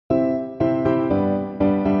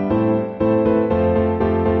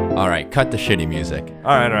cut the shitty music.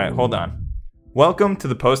 All right, hold on. Welcome to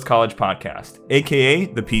the Post College Podcast, aka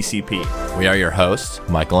the PCP. We are your hosts,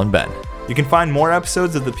 Michael and Ben. You can find more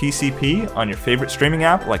episodes of the PCP on your favorite streaming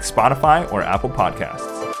app like Spotify or Apple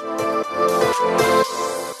Podcasts.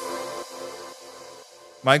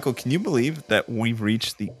 Michael, can you believe that we've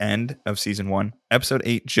reached the end of Season 1? Episode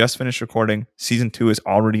 8 just finished recording. Season 2 is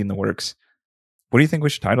already in the works. What do you think we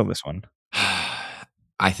should title this one?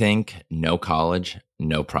 I think No College,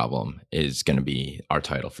 No Problem is going to be our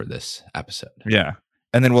title for this episode. Yeah.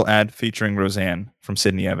 And then we'll add featuring Rosanne from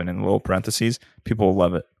Sydney Evan in little parentheses. People will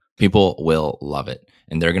love it. People will love it.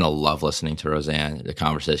 And they're going to love listening to Rosanne. The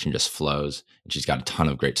conversation just flows. And she's got a ton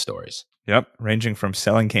of great stories. Yep. Ranging from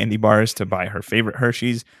selling candy bars to buy her favorite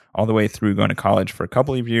Hershey's, all the way through going to college for a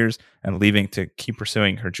couple of years and leaving to keep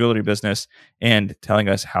pursuing her jewelry business and telling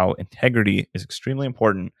us how integrity is extremely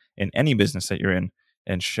important in any business that you're in,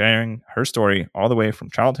 and sharing her story all the way from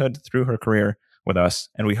childhood through her career with us.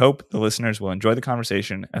 And we hope the listeners will enjoy the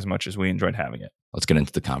conversation as much as we enjoyed having it. Let's get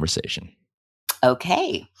into the conversation.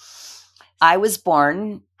 Okay. I was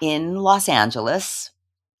born in Los Angeles,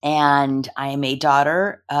 and I am a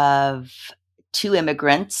daughter of two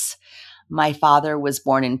immigrants. My father was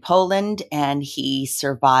born in Poland, and he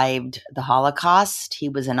survived the Holocaust. He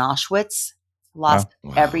was in Auschwitz, lost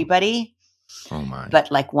everybody. Oh my. But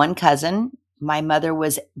like one cousin. My mother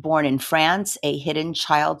was born in France, a hidden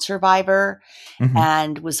child survivor,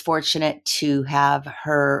 and was fortunate to have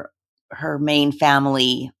her main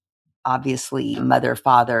family, obviously mother,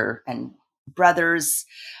 father, and brothers,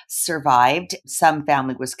 survived. Some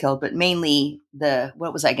family was killed, but mainly the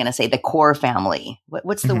core family.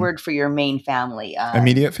 What's the word for your main family?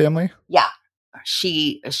 Immediate family? Yeah.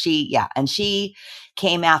 She and she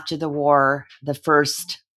came after the war, the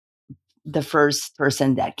first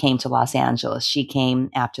person that came to Los Angeles. She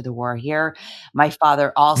came after the war here. My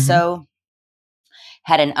father also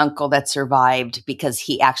had an uncle that survived because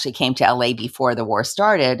he actually came to LA before the war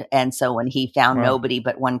started. And so when he found nobody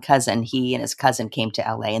but one cousin, he and his cousin came to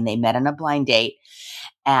LA, and they met on a blind date,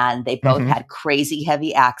 and they both had crazy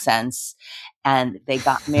heavy accents, and they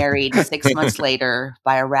got married 6 months later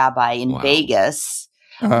by a rabbi in Vegas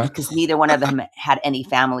because neither one of them had any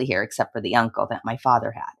family here except for the uncle that my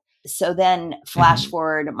father had. So then flash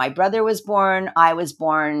forward, my brother was born. I was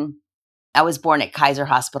born at Kaiser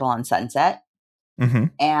Hospital on Sunset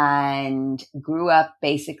and grew up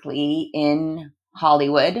basically in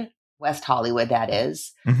Hollywood, West Hollywood, that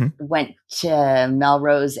is. Went to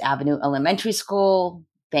Melrose Avenue Elementary School,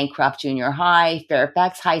 Bancroft Junior High,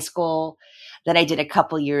 Fairfax High School. Then I did a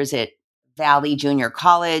couple years at Valley Junior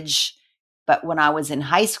College. But when I was in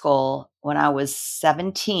high school, when I was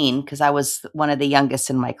 17, because I was one of the youngest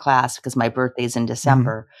in my class because my birthday's in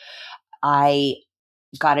December, I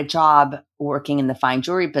got a job working in the fine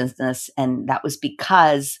jewelry business. And that was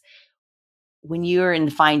because when you were in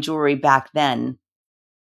fine jewelry back then,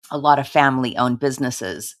 a lot of family-owned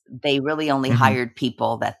businesses, they really only hired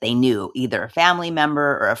people that they knew, either a family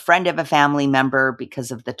member or a friend of a family member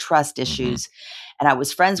because of the trust issues. And I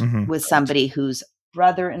was friends with somebody whose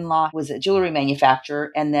brother-in-law was a jewelry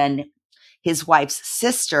manufacturer, and then his wife's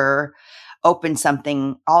sister opened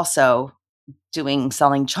something also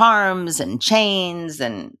selling charms and chains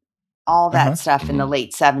and all that stuff in the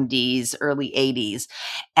late 70s, early 80s.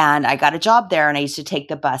 And I got a job there, and I used to take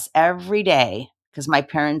the bus every day because my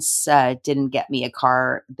parents didn't get me a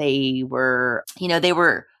car. We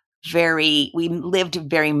lived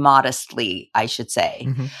very modestly, I should say.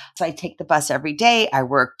 So I take the bus every day. I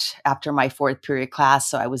worked after my fourth period class.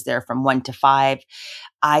 So I was there from 1 to 5.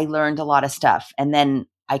 I learned a lot of stuff. And then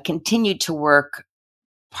I continued to work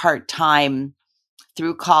part-time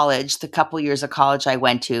through college. The couple years of college I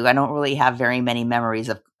went to, I don't really have very many memories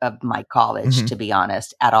of my college, to be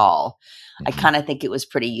honest, at all. I kind of think it was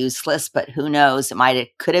pretty useless, but who knows?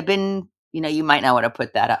 Could have been, you might not want to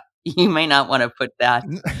put that up. You may not want to put that.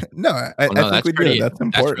 No, I think we do. That's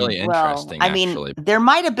important. That's really interesting. Well, I mean, there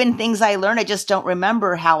might have been things I learned. I just don't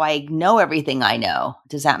remember how I know everything I know.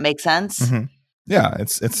 Does that make sense? Yeah,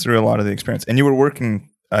 it's through a lot of the experience. And you were working,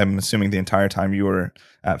 I'm assuming, the entire time you were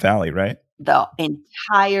at Valley, right? The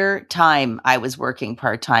entire time I was working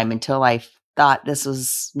part-time until I thought this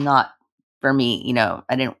was not for me.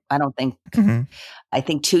 I don't think, I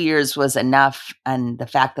think 2 years was enough. And the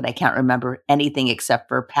fact that I can't remember anything except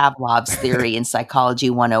for Pavlov's theory in Psychology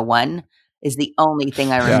 101 is the only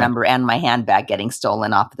thing I remember, and my handbag getting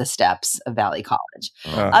stolen off the steps of Valley College.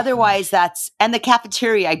 Otherwise, and the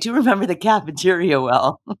cafeteria. I do remember the cafeteria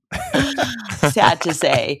well. Sad to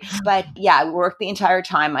say. But yeah, I worked the entire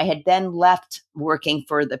time. I had then left working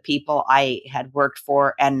for the people I had worked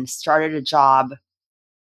for and started a job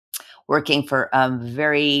working for a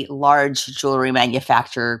very large jewelry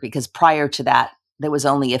manufacturer, because prior to that, there was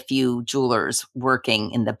only a few jewelers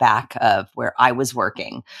working in the back of where I was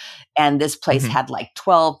working. And this place Mhm. had like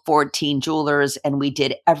 12, 14 jewelers, and we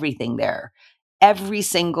did everything there. Every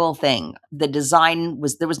single thing. The design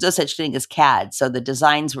was, there was no such thing as CAD. So the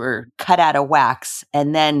designs were cut out of wax.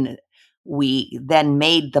 And then we then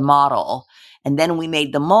made the model. And then we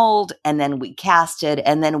made the mold. And then we cast it.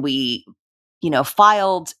 And then we,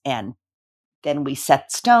 filed, and then we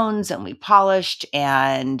set stones, and we polished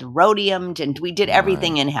and rhodiumed, and we did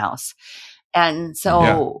everything Right. in house. And Yeah.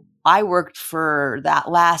 so I worked for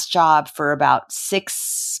that last job for about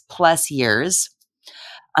 6+ years.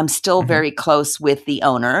 I'm still Mhm. very close with the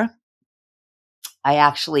owner. I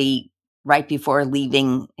actually, right before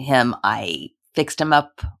leaving him, I fixed him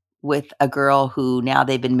up with a girl who now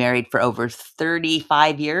they've been married for over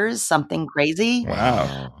 35 years, something crazy. Wow.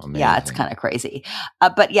 Wow. Yeah, it's Amazing. kind of crazy.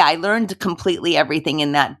 But yeah, I learned completely everything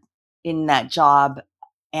in that job,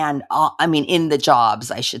 and I mean in the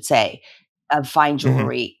jobs, I should say, of fine Mhm.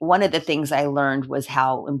 jewelry. One of the things I learned was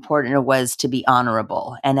how important it was to be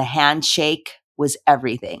honorable, and a handshake was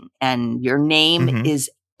everything, and your name Mhm.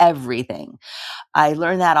 is everything. I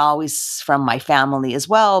learned that always from my family as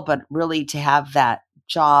well, but really to have that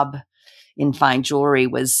job in fine jewelry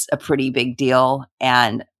was a pretty big deal,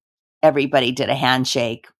 and everybody did a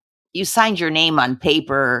handshake. You signed your name on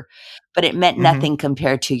paper, but it meant Mhm. nothing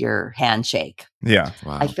compared to your handshake. Yeah.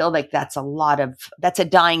 I Wow. feel like that's a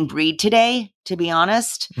dying breed today, to be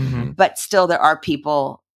honest. Mhm. But still, there are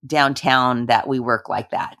people downtown that we work like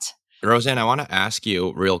that. Roseanne, I want to ask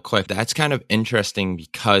you real quick. That's kind of interesting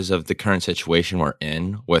because of the current situation we're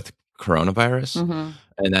in with coronavirus. Mm-hmm.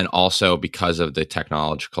 And then also because of the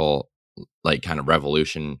technological, like, kind of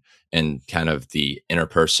revolution and kind of the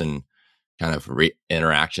interperson kind of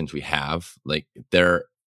interactions we have. Like, there,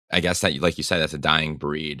 I guess that, like you said, that's a dying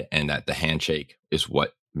breed, and that the handshake is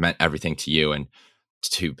what meant everything to you and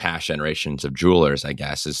to past generations of jewelers, I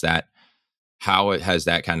guess. Is that how it has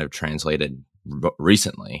that kind of translated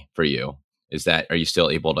recently for you? Is that, are you still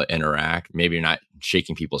able to interact? Maybe you're not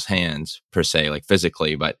shaking people's hands per se, like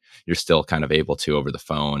physically, but you're still kind of able to over the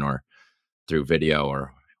phone or through video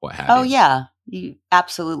or what have Oh you. yeah, you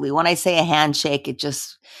absolutely. When I say a handshake,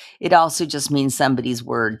 it also just means somebody's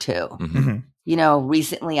word too. Hmm. Mhm.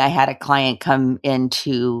 Recently I had a client come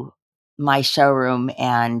into my showroom,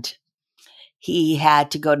 and he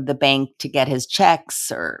had to go to the bank to get his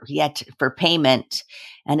checks, or he had to, for payment,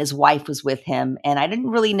 and his wife was with him, and I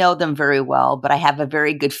didn't really know them very well, but I have a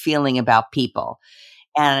very good feeling about people.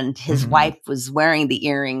 And his Mhm. Hmm. wife was wearing the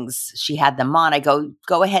earrings. She had them on. I go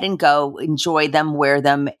ahead and go enjoy them, wear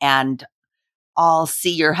them, and I'll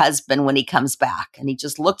see your husband when he comes back. And he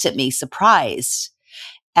just looked at me surprised.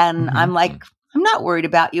 And I'm Mhm. like, I'm not worried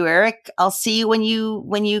about you, Eric. I'll see you when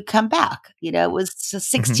you come back. It was Mhm.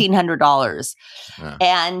 $1,600. Yeah.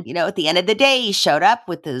 And, at the end of the day, he showed up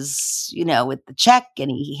with with the check, and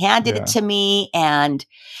he handed it Yeah. to me. And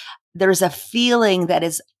there's a feeling that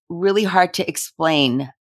is really hard to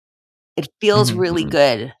explain. It feels Mhm. really Hmm.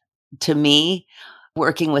 good to me,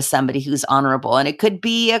 working with somebody who's honorable. And it could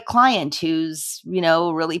be a client who's,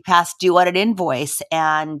 really past due on an invoice,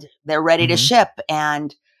 and they're ready to Mhm. ship.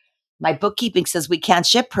 And my bookkeeping says we can't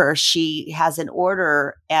ship her. She has an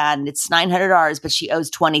order and it's $900, but she owes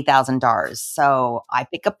 $20,000. So I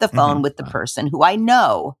pick up the phone Mhm. with the person who I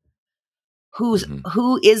know Hmm.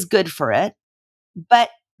 who is good for it, but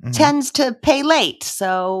Mhm. tends to pay late.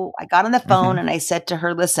 So I got on the phone Mhm. and I said to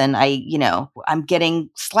her, listen, I'm getting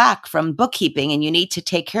slack from bookkeeping, and you need to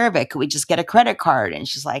take care of it. Could we just get a credit card? And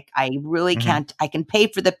she's like, I really Mhm. can't. I can pay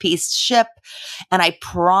for the piece ship. And I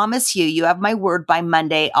promise you have my word, by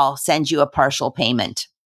Monday, I'll send you a partial payment.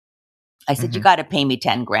 I said, you Mhm. got to pay me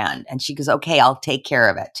 10 grand. And she goes, okay, I'll take care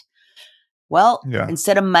of it. Well, Yeah.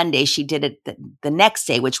 instead of Monday, she did it the next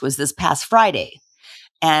day, which was this past Friday.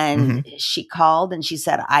 And Mhm. she called and she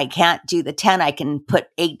said, I can't do the 10. I can put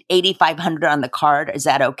 8,500 on the card. Is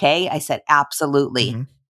that okay? I said, absolutely. Mhm.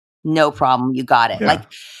 No problem. You got it. Yeah. Like,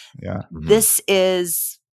 Yeah. Hmm.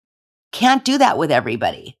 can't do that with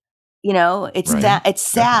everybody. Right. Mhm. It's Definitely.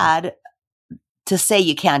 sad to say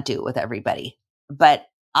you can't do it with everybody, but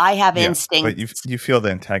I have Yeah. But instincts. you feel the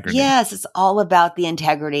integrity. Yes, it's all about the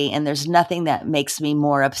integrity. And there's nothing that makes me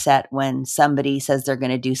more upset when somebody says they're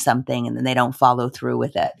going to do something and then they don't follow through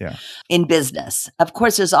with it. Yeah. In business, of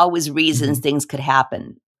course, there's always reasons Mhm. things could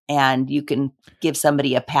happen, and you can give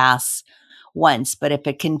somebody a pass once, but if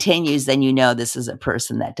it continues, then this is a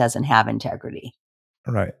person that doesn't have integrity.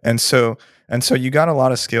 Right. And so you got a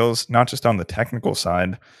lot of skills, not just on the technical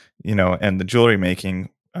side, and the jewelry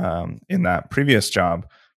making in that previous job,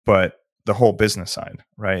 but the whole business side,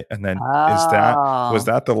 right? And then was Oh,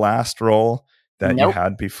 that the last role that you nope,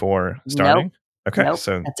 had before nope, starting? Okay, nope.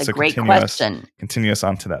 so That's a great continuous question.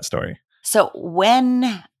 onto that story. So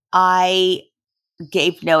when I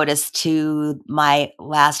gave notice to my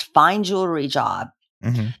last fine jewelry job,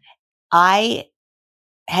 Mm-hmm. I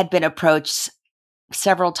had been approached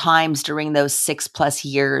several times during those 6+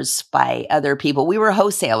 years by other people. We were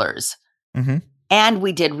wholesalers Mm-hmm. and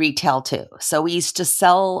we did retail too. So we used to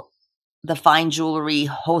sell the fine jewelry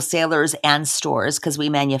wholesalers and stores because we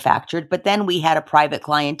manufactured, but then we had a private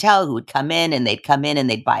clientele who would come in and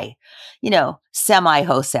they'd buy, semi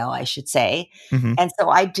wholesale, I should say. Mm-hmm. And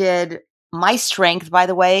so my strength, by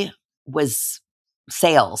the way, was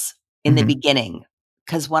sales in the Mm-hmm. beginning.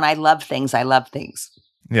 Because when I love things, I love things.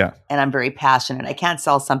 Yeah. And I'm very passionate. I can't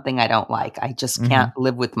sell something I don't like. I just Mm-hmm. can't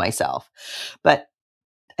live with myself. But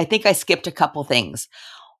I think I skipped a couple things.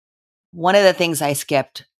 One of the things I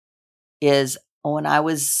skipped is when I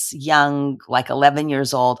was young, like 11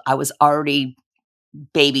 years old, I was already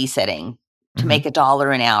babysitting to Mm-hmm. make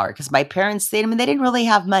 $1 an hour because my parents, they didn't really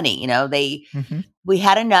have money. Mm-hmm. We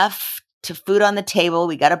had enough to food on the table.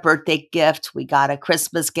 We got a birthday gift. We got a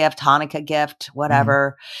Christmas gift, Hanukkah gift, Mm-hmm.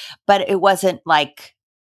 whatever. But it wasn't like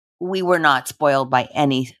we were not spoiled by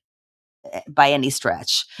any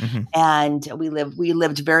stretch. Mm-hmm. And we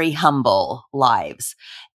lived very humble lives.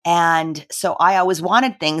 And so I always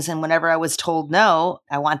wanted things. And whenever I was told, no,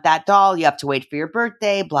 I want that doll, you have to wait for your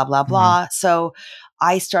birthday, blah, blah, Mm-hmm. blah. So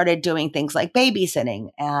I started doing things like babysitting.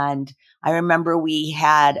 And I remember we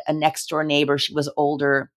had a next door neighbor. She was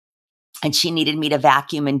older and she needed me to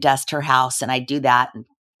vacuum and dust her house. And I'd do that. And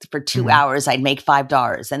for 2 hours, I'd make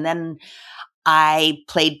 $5. And then I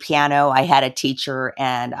played piano. I had a teacher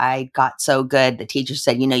and I got so good. The teacher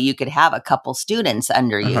said, you could have a couple students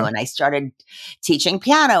under you. Uh-huh. And I started teaching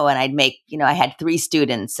piano and I'd make, I had 3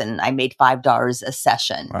 students and I made $5 a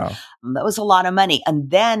session. Wow. That was a lot of money.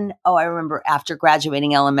 And then, I remember after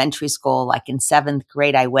graduating elementary school, like in 7th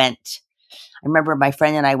grade, I remember my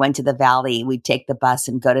friend and I went to the valley. We'd take the bus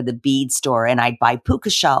and go to the bead store and I'd buy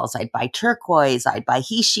puka shells. I'd buy turquoise. I'd buy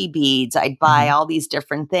Hishi beads. I'd buy Mm-hmm. all these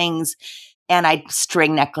different things. And I'd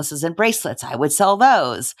string necklaces and bracelets. I would sell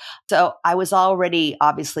those. So I was already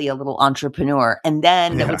obviously a little entrepreneur. And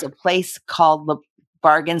then there was a place called the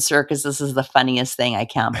Bargain Circus. This is the funniest thing. I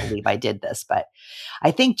can't believe I did this, but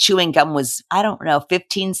I think chewing gum was, I don't know,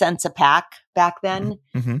 15 cents a pack back then.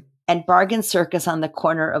 Mm-hmm. And Bargain Circus on the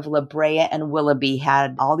corner of La Brea and Willoughby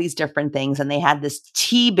had all these different things. And they had this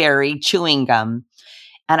tea berry chewing gum.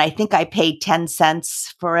 And I think I paid 10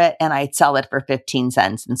 cents for it and I'd sell it for 15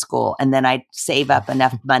 cents in school. And then I'd save up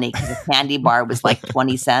enough money because a candy bar was like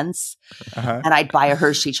 20 cents. Uh-huh. And I'd buy a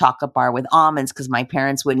Hershey chocolate bar with almonds because my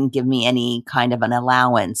parents wouldn't give me any kind of an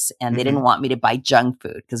allowance. And they didn't want me to buy junk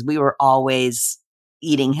food because we were always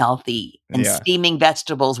eating healthy and steaming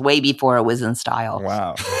vegetables way before it was in style.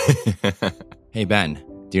 Wow. Hey, Ben,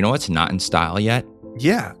 do you know what's not in style yet?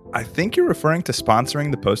 Yeah, I think you're referring to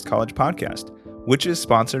sponsoring the Post College Podcast, which is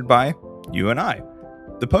sponsored by you and I.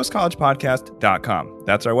 ThePostCollegePodcast.com.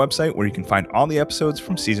 That's our website where you can find all the episodes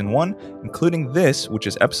from Season 1, including this, which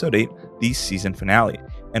is Episode 8, the season finale.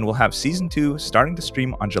 And we'll have Season 2 starting to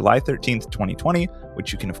stream on July 13th, 2020,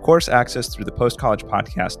 which you can, of course, access through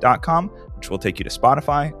ThePostCollegePodcast.com, which will take you to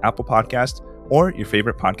Spotify, Apple Podcasts, or your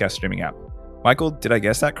favorite podcast streaming app. Michael, did I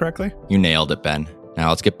guess that correctly? You nailed it, Ben. Now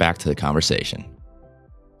let's get back to the conversation.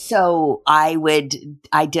 So I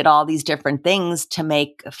did all these different things to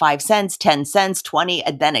make 5 cents, 10 cents, 20,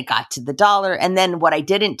 and then it got to the dollar. And then what I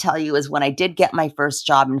didn't tell you is when I did get my first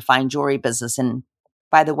job in fine jewelry business, and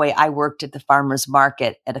by the way, I worked at the farmer's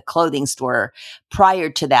market at a clothing store prior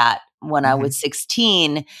to that when I was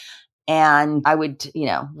 16. And I would,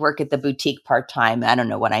 work at the boutique part-time. I don't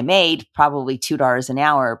know what I made, probably $2 an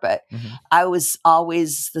hour, but I was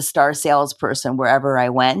always the star salesperson wherever I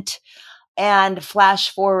went. And flash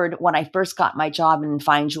forward, when I first got my job in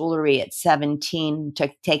fine jewelry at 17,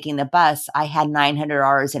 taking the bus, I had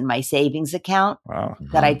 $900 in my savings account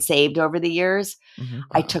that I'd saved over the years.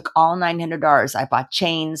 I took all $900. I bought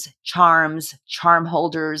chains, charms, charm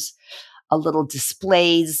holders, a little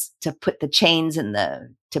displays to put the chains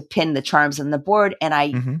to pin the charms on the board. And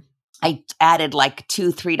I added like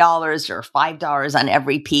 $2, $3 or $5 on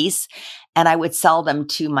every piece. And I would sell them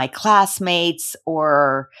to my classmates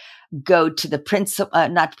or go to the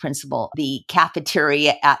the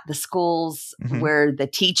cafeteria at the schools where the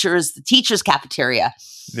teachers cafeteria.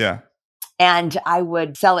 Yeah. And I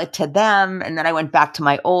would sell it to them. And then I went back to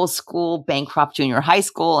my old school, Bancroft Junior High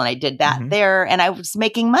School, and I did that there. And I was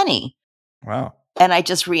making money. Wow. And I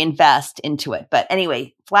just reinvest into it. But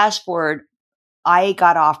anyway, flash forward, I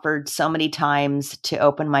got offered so many times to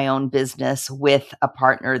open my own business with a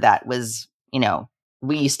partner that was,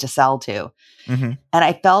 we used to sell to. Mm-hmm. And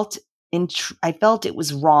I felt I felt it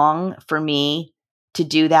was wrong for me to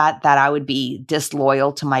do that I would be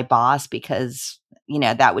disloyal to my boss because,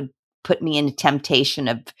 that would put me in temptation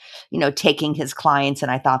of, taking his clients. And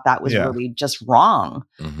I thought that was Yeah. really just wrong.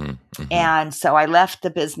 Mm-hmm. Mm-hmm. And so I left the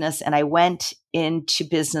business and I went into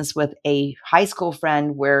business with a high school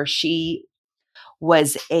friend where she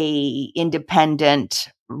was a independent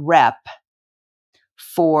rep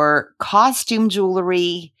for costume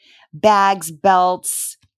jewelry, bags,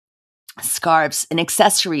 belts, scarves, an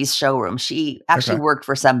accessories showroom. She actually Okay. worked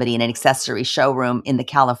for somebody in an accessory showroom in the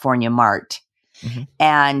California Mart. Mm-hmm.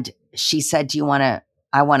 And she said, "Do you want to,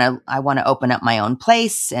 I want to open up my own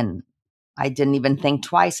place." And I didn't even think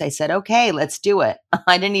twice. I said, "Okay, let's do it."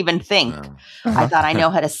 I didn't even think. Wow. I Uh-huh. thought I know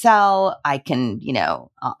how to sell. I can,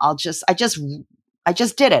 I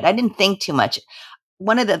just did it. I didn't think too much.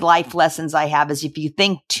 One of the life lessons I have is if you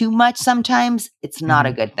think too much sometimes, it's not a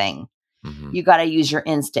Mm-hmm. good thing. Mm-hmm. You got to use your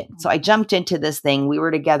instinct. So I jumped into this thing. We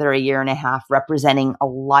were together a year and a half representing a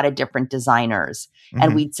lot of different designers, and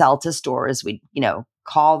Mm-hmm. we'd sell to stores. We'd,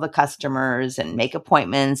 call the customers and make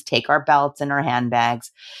appointments, take our belts and our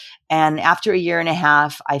handbags. And after a year and a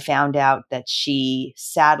half, I found out that she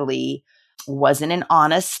sadly wasn't an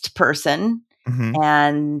honest person Mm-hmm.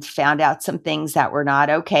 and found out some things that were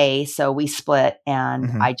not okay. So we split, and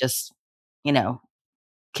Mm-hmm. I just,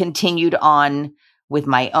 continued on with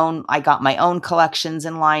my own. I got my own collections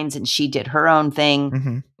and lines, and she did her own thing.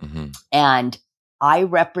 Mm-hmm. Mm-hmm. And I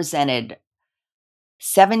represented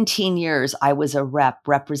 17 years. I was a rep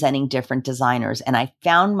representing different designers, and I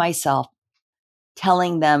found myself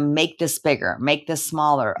telling them, make this bigger, make this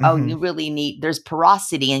smaller. Oh, Mm-hmm. you really need, there's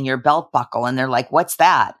porosity in your belt buckle. And they're like, what's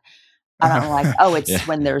that? And I'm like, oh, it's Yeah.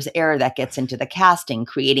 when there's air that gets into the casting,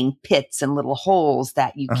 creating pits and little holes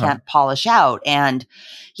that you Uh-huh. can't polish out. And,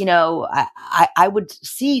 I would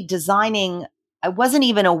see designing. I wasn't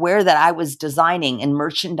even aware that I was designing and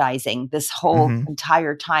merchandising this whole Mm-hmm.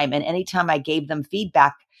 entire time. And anytime I gave them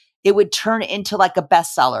feedback, it would turn into like a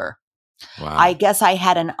bestseller. Wow. I guess I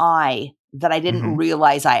had an eye that I didn't Mm-hmm.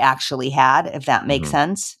 realize I actually had, if that makes Mhm.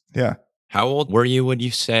 sense. Yeah. How old were you, would you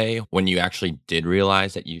say, when you actually did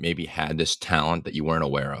realize that you maybe had this talent that you weren't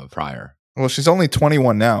aware of prior? Well, she's only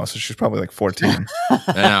 21 now, so she's probably like 14. I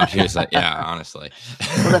know, she was like, yeah, honestly.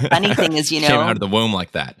 Well, the funny thing is, She came out of the womb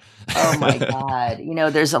like that. oh my God,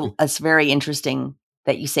 it's very interesting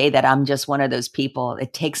that you say that. I'm just one of those people.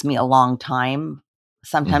 It takes me a long time,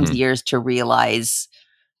 sometimes Mhm. years, to realize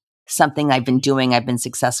something I've been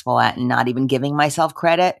successful at and not even giving myself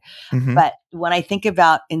credit. Mm-hmm. But when I think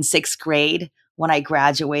about in sixth grade, when I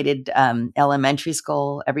graduated elementary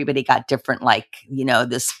school, everybody got different, like,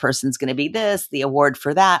 this person's going to be this, the award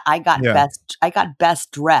for that. I got Yeah.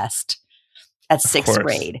 best dressed at Of sixth course.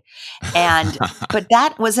 grade. And, but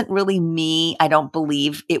that wasn't really me. I don't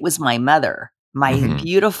believe it was my mother, my Mhm.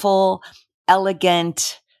 beautiful,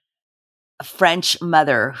 elegant French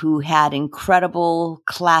mother who had incredible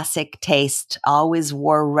classic taste, always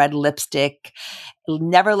wore red lipstick,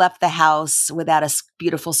 never left the house without a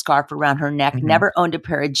beautiful scarf around her neck, Mhm. never owned a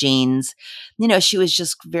pair of jeans. She was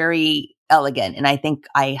just very elegant. And I think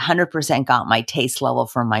I 100% got my taste level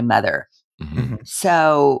from my mother. Mhm. Mhm.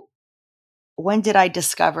 So when did I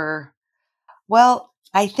discover? Well,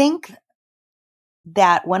 I think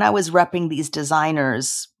that when I was repping these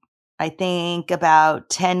designers, I think about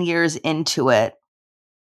 10 years into it,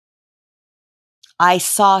 I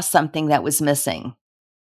saw something that was missing.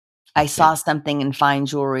 I saw something in fine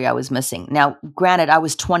jewelry I was missing. Now, granted, I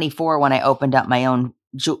was 24 when I opened up my own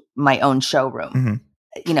showroom. Mhm.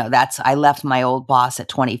 I left my old boss at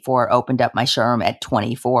 24, opened up my showroom at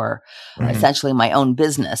 24, Right. essentially my own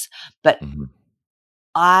business. But Mhm.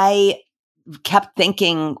 I kept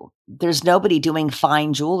thinking, there's nobody doing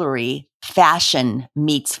fine jewelry. Fashion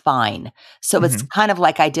meets fine. So it's Mhm. kind of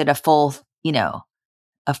like I did a full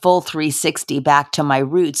 360 back to my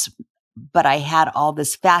roots, but I had all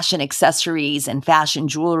this fashion accessories and fashion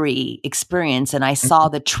jewelry experience. And I saw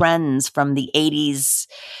Mhm. the trends from the 80s,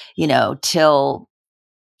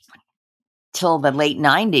 till the late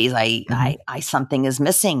 90s. Mhm. I something is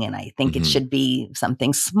missing, and I think it Mhm. should be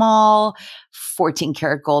something small, 14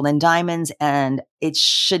 karat gold and diamonds, and it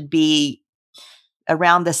should be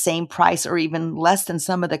around the same price or even less than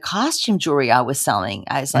some of the costume jewelry I was selling.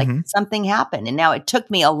 I was like, Mhm. something happened. And now it took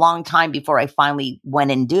me a long time before I finally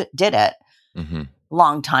went and did it. Mhm.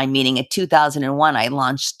 Long time, meaning in 2001, I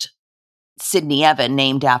launched Sydney Evan,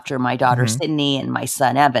 named after my daughter Mhm. Sydney and my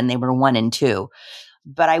son Evan. They were 1 and 2.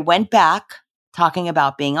 But I went back talking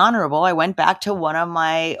about being honorable, I went back to one of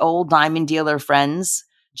my old diamond dealer friends,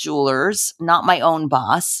 jewelers, not my own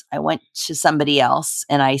boss. I went to somebody else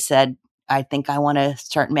and I said, I think I want to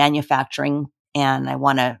start manufacturing, and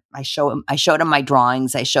I showed him my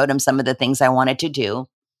drawings. I showed him some of the things I wanted to do.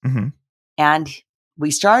 Mm-hmm. And we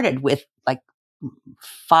started with like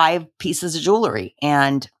 5 pieces of jewelry,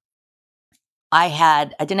 and I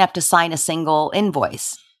didn't have to sign a single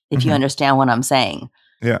invoice, if you Mhm. understand what I'm saying.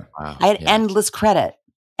 Yeah. Wow. I had Yes. endless credit,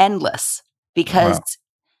 endless, because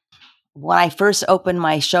Wow. when I first opened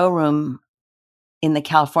my showroom in the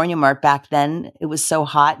California Mart back then, it was so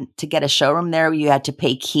hot to get a showroom there. You had to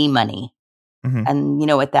pay key money. Mhm. And you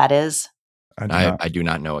know what that is? I do not. I do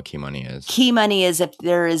not know what key money is. Key money is if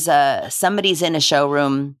there is somebody's in a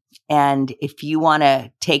showroom, and if you want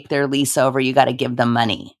to take their lease over, you got to give them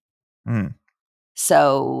money. Mm.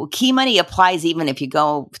 So key money applies even if you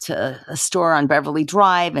go to a store on Beverly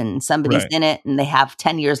Drive and somebody's Right. in it and they have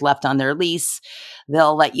 10 years left on their lease.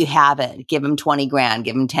 They'll let you have it. Give them 20 grand,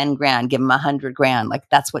 give them 10 grand, give them 100 grand. Like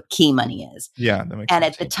that's what key money is. Yeah, that makes And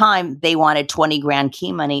sense. at the time they wanted 20 grand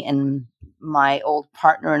key money, and my old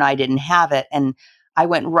partner and I didn't have it. And I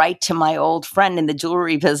went right to my old friend in the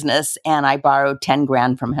jewelry business and I borrowed 10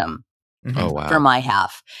 grand from him Mhm. Oh for wow. my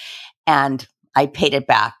half. And I paid it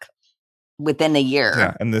back within a year.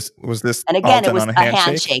 Yeah, and was this And all again, it done was on a a handshake?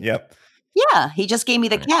 handshake. Yep. Yeah, he just gave me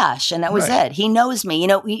the Right. cash, and that was Right. it. He knows me. You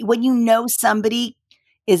know, when you know somebody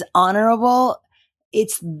is honorable,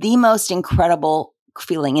 it's the most incredible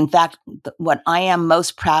feeling. In fact, what I am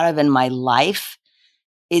most proud of in my life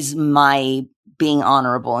is my being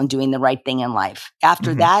honorable and doing the right thing in life.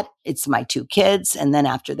 After Mhm. that, it's my 2 kids, and then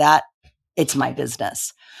after that, it's my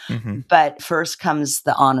business. Mhm. But first comes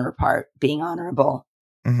the honor part, being honorable.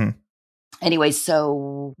 Mhm. Anyway,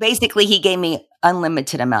 so basically he gave me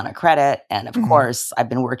unlimited amount of credit. And of Mhm. course, I've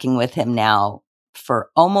been working with him now for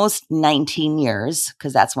almost 19 years,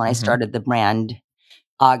 because that's when I Mhm. started the brand,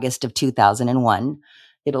 August of 2001.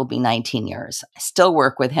 It'll be 19 years. I still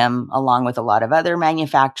work with him along with a lot of other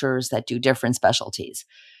manufacturers that do different specialties.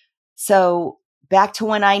 So back to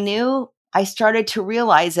when I knew, I started to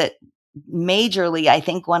realize it majorly, I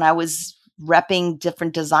think, when I was repping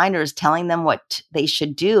different designers, telling them what they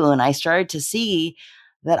should do. And I started to see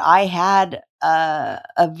that I had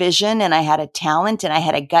a vision and I had a talent and I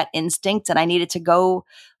had a gut instinct, and I needed to go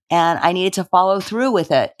and I needed to follow through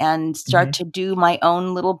with it and start Mhm. to do my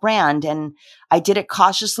own little brand. And I did it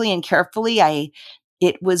cautiously and carefully.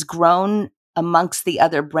 It was grown amongst the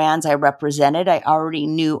other brands I represented. I already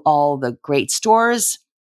knew all the great stores.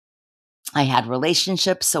 I had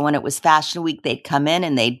relationships. So when it was Fashion Week, they'd come in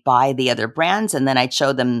and they'd buy the other brands. And then I'd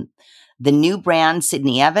show them the new brand,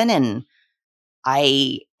 Sydney Evan. And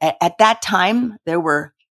at that time, there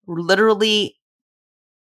were literally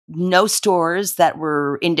no stores that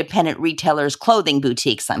were independent retailers, clothing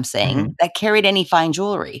boutiques, I'm saying, Mhm. that carried any fine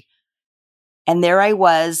jewelry. And there I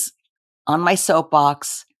was on my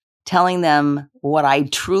soapbox telling them what I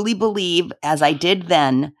truly believe, as I did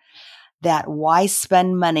then, that why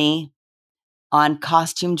spend money on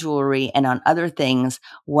costume jewelry and on other things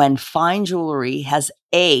when fine jewelry has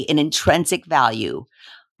an intrinsic value,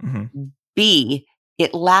 Mhm. B,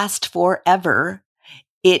 it lasts forever,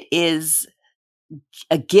 it is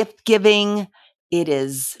a gift giving, it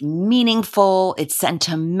is meaningful, it's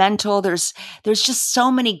sentimental. There's just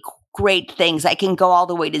so many great things. I can go all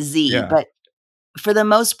the way to Z, Yeah. but for the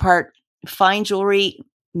most part, fine jewelry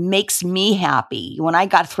makes me happy. When I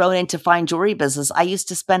got thrown into fine jewelry business, I used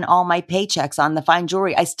to spend all my paychecks on the fine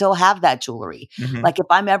jewelry. I still have that jewelry. Mhm. Like if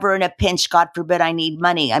I'm ever in a pinch, God forbid I need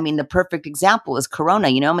money. I mean, the perfect example is Corona.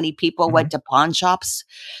 You know, many people went Mhm. to pawn shops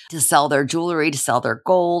to sell their jewelry, to sell their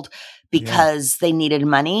gold Yeah. because they needed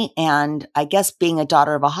money. And I guess being a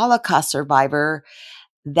daughter of a Holocaust survivor,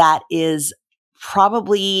 that is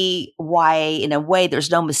probably why, in a way, there's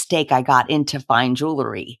no mistake I got into fine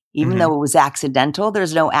jewelry. Even Mhm. though it was accidental,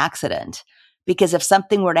 there's no accident. Because if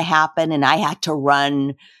something were to happen and I had to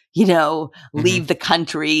run, Mhm. leave the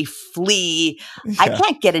country, flee, I Yeah.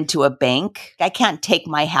 can't get into a bank. I can't take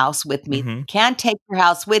my house with me. Mhm. Can't take your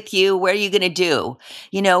house with you. What are you going to do?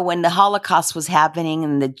 When the Holocaust was happening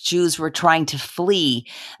and the Jews were trying to flee,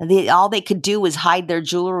 all they could do was hide their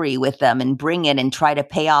jewelry with them and bring it and try to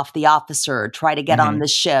pay off the officer or try to get on Mhm. the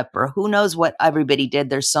ship, or who knows what everybody did.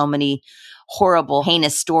 There's so many horrible,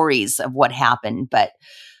 heinous stories of what happened. But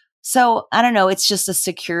so I don't know. It's just a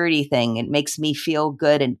security thing. It makes me feel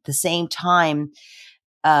good. And at the same time,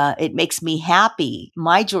 it makes me happy.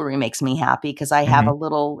 My jewelry makes me happy because I have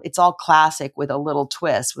Mhm. it's all classic with a little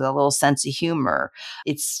twist, with a little sense of humor.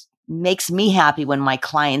 It's makes me happy when my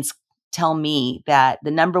clients tell me that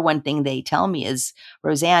the number one thing they tell me is,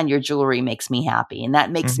 Rosanne, your jewelry makes me happy. And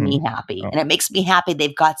that makes me happy. And it makes me happy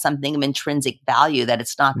they've got something of intrinsic value, that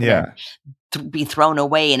it's not going to be thrown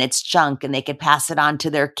away and it's junk, and they could pass it on to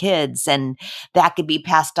their kids, and that could be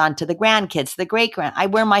passed on to the grandkids, the great grand. I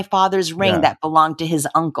wear my father's ring that belonged to his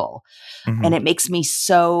uncle. And it makes me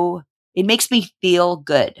feel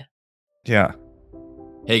good. Yeah.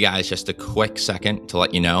 Hey guys, just a quick second to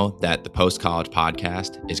let you know that the Post College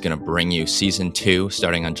Podcast is going to bring you season 2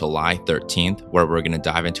 starting on July 13th, where we're going to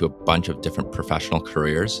dive into a bunch of different professional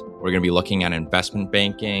careers. We're going to be looking at investment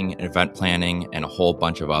banking, event planning, and a whole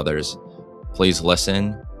bunch of others. Please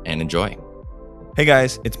listen and enjoy. Hey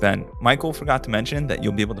guys, it's Ben. Michael forgot to mention that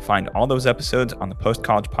you'll be able to find all those episodes on the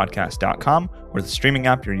postcollegepodcast.com or the streaming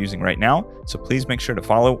app you're using right now. So please make sure to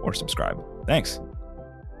follow or subscribe. Thanks.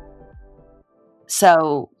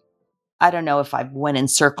 So I don't know if I went in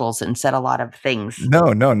circles and said a lot of things.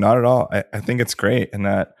 No, not at all. I think it's great. And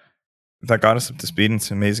that got us up to speed. And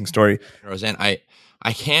it's an amazing story. Rosanne, I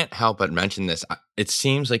can't help but mention this. It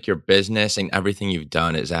seems like your business and everything you've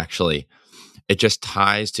done is actually, it just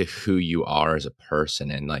ties to who you are as a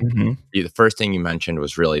person. And like the first thing you mentioned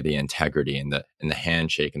was really the integrity and the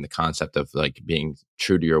handshake and the concept of like being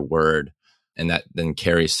true to your word. And that then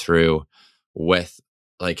carries through with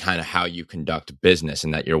like kind of how you conduct business,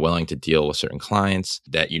 and that you're willing to deal with certain clients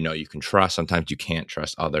that you know you can trust. Sometimes you can't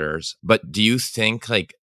trust others. But do you think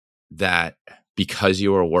like that because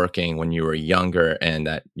you were working when you were younger, and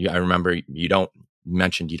that I remember you didn't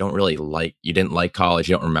like college,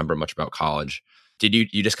 you don't remember much about college. Did you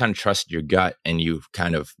just kind of trust your gut and you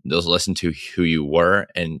kind of listen to who you were?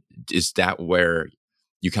 And is that where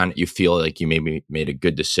you feel like you maybe made a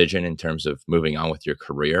good decision in terms of moving on with your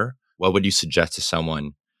career? What would you suggest to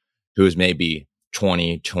someone who is maybe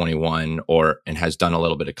 20, 21 and has done a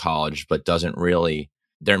little bit of college, but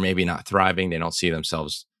they're maybe not thriving. They don't see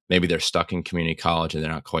themselves, maybe they're stuck in community college and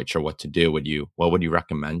they're not quite sure what to do. What would you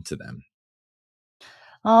recommend to them?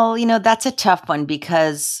 Oh, that's a tough one,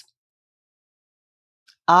 because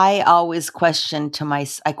I always question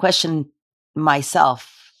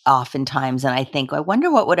myself oftentimes. And I think, I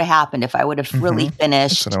wonder what would have happened if I would have really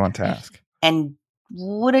finished. That's what I want to ask. And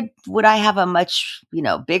would I have a much,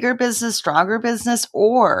 bigger business, stronger business,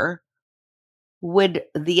 or would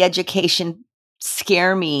the education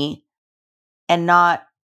scare me and not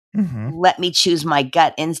let me choose my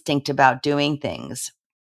gut instinct about doing things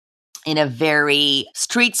in a very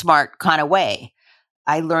street smart kind of way?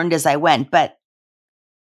 I learned as I went, but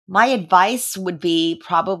my advice would be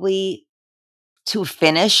probably to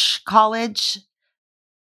finish college.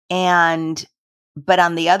 But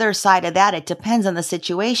on the other side of that, it depends on the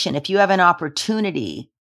situation. If you have an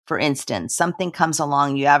opportunity, for instance, something comes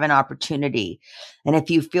along, you have an opportunity. And if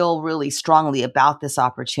you feel really strongly about this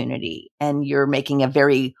opportunity and you're making a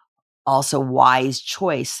very also wise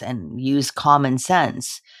choice and use common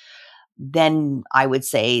sense, then I would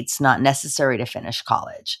say it's not necessary to finish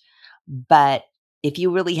college. But if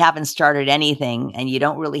you really haven't started anything and you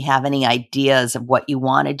don't really have any ideas of what you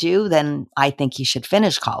want to do, then I think you should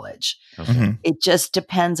finish college. Okay. It just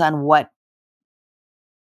depends on what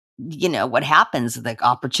happens, the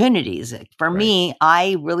opportunities. For me,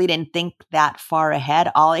 I really didn't think that far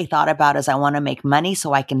ahead. All I thought about is I want to make money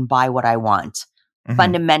so I can buy what I want.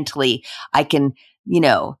 Fundamentally, I can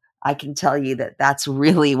tell you that that's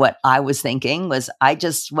really what I was thinking. Was I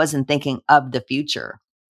just wasn't thinking of the future.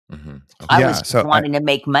 Okay. I was just wanting to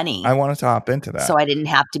make money. I wanted to hop into that. So I didn't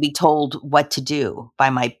have to be told what to do by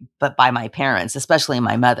my parents, especially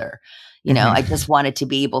my mother. I just wanted to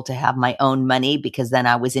be able to have my own money, because then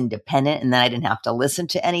I was independent and then I didn't have to listen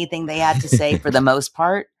to anything they had to say for the most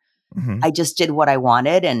part. I just did what I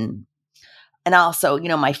wanted. And also,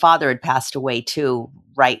 my father had passed away too,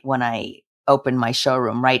 right when I opened my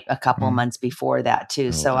showroom, right a couple months before that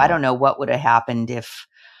too. So I don't know what would have happened if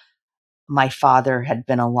my father had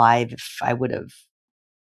been alive, if I would have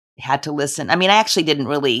had to listen. I mean, I actually didn't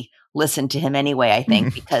really listen to him anyway, I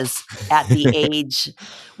think, because at the age,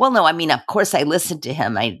 of course I listened to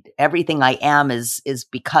him. Everything I am is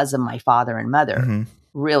because of my father and mother,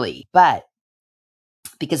 really. But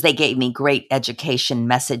because they gave me great education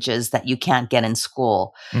messages that you can't get in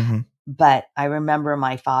school. But I remember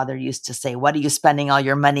my father used to say, what are you spending all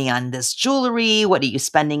your money on this jewelry? What are you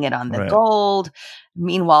spending it on the gold?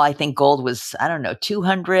 Meanwhile, I think gold was, I don't know,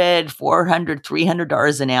 $200, $400,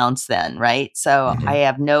 $300 an ounce then, right? So I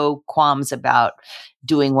have no qualms about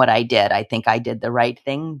doing what I did. I think I did the right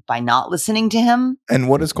thing by not listening to him. And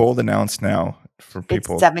what is gold an ounce now for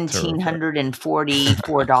people? It's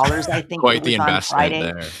 $1,744, I think. Quite the investment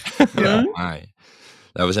there. Yeah.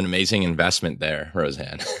 That was an amazing investment there,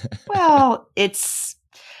 Roseanne. Well,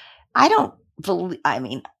 I don't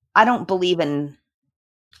I don't believe in,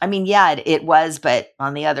 yeah, it was, but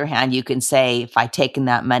on the other hand, you can say if I'd taken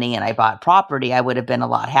that money and I bought property, I would have been a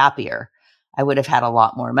lot happier. I would have had a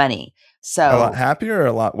lot more money. A lot So, happier or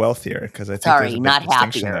a lot wealthier? Because I think there's sorry, a big not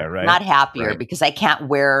distinction there, happier. right? Not happier Right. because I can't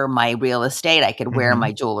wear my real estate. I could wear Mm-hmm.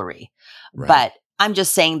 my jewelry. Right. But I'm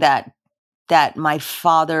just saying that my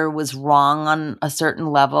father was wrong on a certain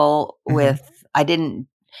level Mm-hmm.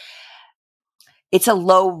 it's a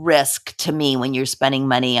low risk to me when you're spending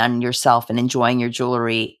money on yourself and enjoying your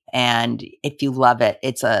jewelry. And if you love it,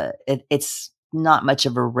 it's not much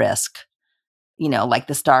of a risk. Like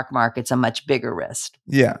the stock market's a much bigger risk.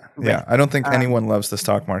 Yeah. Risk. I don't think Um, anyone loves the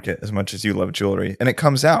stock market as much as you love jewelry, and it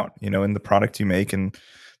comes out, in the product you make and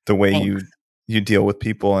the way you Thanks. deal with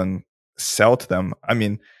people and sell to them. I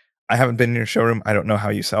mean, I haven't been in your showroom. I don't know how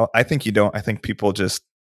you sell. I think you don't. I think people just,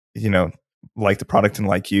 you know, like the product and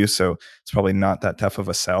like you, so it's probably not that tough of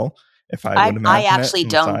a sell. If I would I imagine it actually from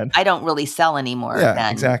the side. I don't really sell anymore. Yeah, Then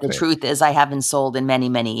the exactly. truth is I haven't sold in many,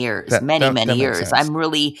 many years, That many, that many that makes years.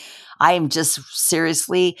 sense. I am just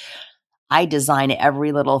seriously, I design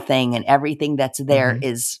every little thing, and everything that's there Mm-hmm.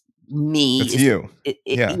 is me. It's you.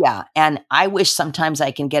 Yeah. Yeah. And I wish sometimes I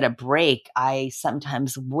can get a break. I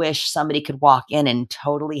sometimes wish somebody could walk in and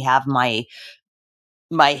totally have my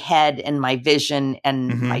head and my vision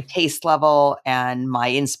and Mm-hmm. my taste level and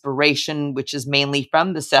my inspiration, which is mainly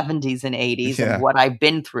from the 70s and 80s and Yeah. what I've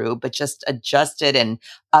been through, but just adjusted and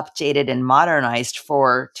updated and modernized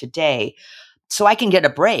for today. So I can get a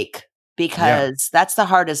break, Yeah. because that's the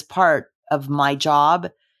hardest part of my job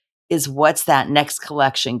is what's that next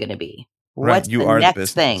collection going to be? Right. What's You the are the next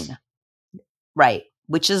business. thing? Right.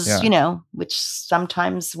 Which is, Yeah. which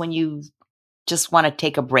sometimes when you just want to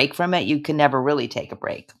take a break from it, you can never really take a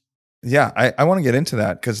break. Yeah, I want to get into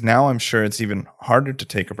that because now I'm sure it's even harder to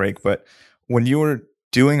take a break. But when you were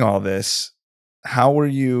doing all this, how were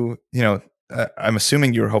you? I'm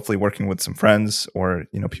assuming you were hopefully working with some friends or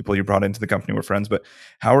people you brought into the company were friends. But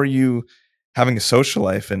how are you having a social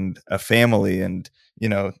life and a family? And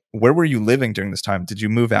where were you living during this time? Did you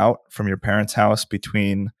move out from your parents' house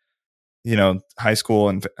between high school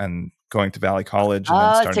and going to Valley College and then Oh,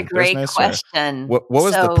 it's a starting the great business? Or question. what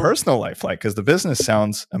was the So, personal life like? Because the business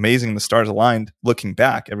sounds amazing. The stars aligned. Looking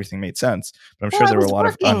back, everything made sense. But I'm well, sure I there were a was lot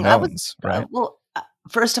of working. unknowns, right?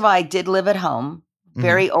 First of all, I did live at home, Hmm.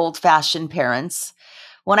 very old fashioned parents.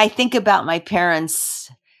 When I think about my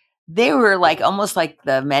parents, they were like almost like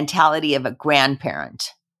the mentality of a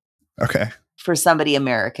grandparent Okay. for somebody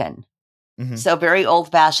American. Hmm. So very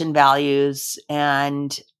old fashioned values,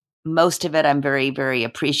 and most of it I'm very, very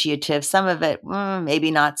appreciative. Some of it,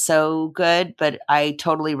 maybe not so good, but I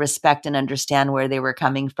totally respect and understand where they were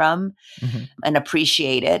coming from Hmm. and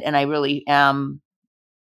appreciate it. And I really am,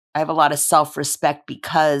 I have a lot of self respect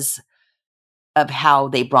because of how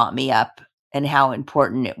they brought me up and how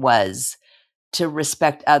important it was to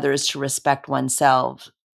respect others, to respect oneself.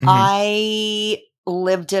 Hmm. I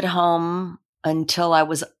lived at home until I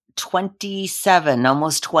was 27,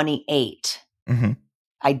 almost 28. Hmm.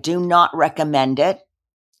 I do not recommend it.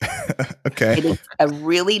 Okay. It is a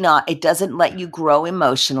really not, it doesn't let you grow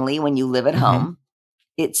emotionally when you live at Hmm. home.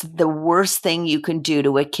 It's the worst thing you can do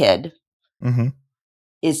to a kid Hmm.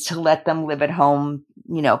 is to let them live at home,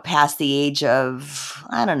 past the age of,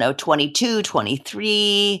 I don't know, 22,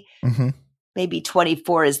 23, Hmm. maybe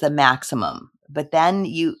 24 is the maximum. But then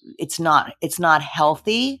it's not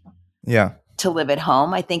healthy Yeah. to live at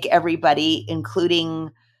home. I think everybody,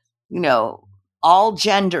 including, you know, all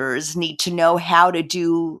genders, need to know how to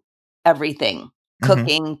do everything: Hmm.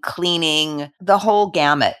 cooking, cleaning, the whole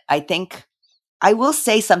gamut. I think I will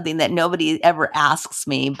say something that nobody ever asks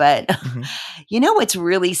me, but Hmm. what's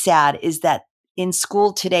really sad is that in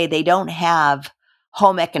school today, they don't have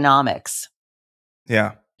home economics.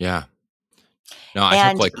 Yeah. Yeah. No, I took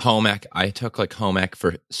And, like home ec. I took like home ec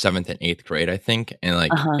for 7th and 8th grade, I think, and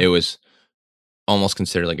like uh-huh. it was almost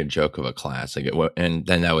considered like a joke of a class. Like and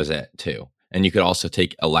then that was it too. And you could also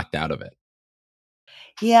take elect out of it.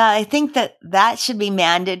 Yeah, I think that should be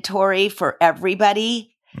mandatory for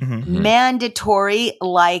everybody. Hmm. Hmm. Mandatory,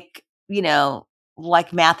 like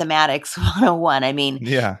mathematics 101. I mean,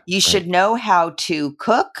 Yeah. you Right. should know how to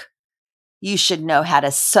cook. You should know how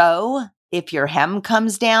to sew if your hem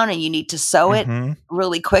comes down and you need to sew it Hmm.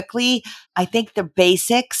 really quickly. I think the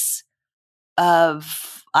basics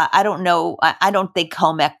of, I don't know, I don't think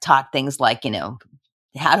home ec taught things like,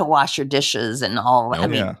 how to wash your dishes and all. I Nope.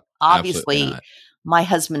 mean, Yeah. Absolutely obviously, not. my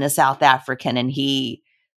husband is South African, and he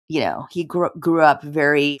grew up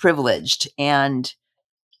very privileged. And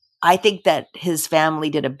I think that his family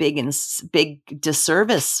did a big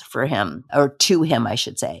disservice for him, or to him, I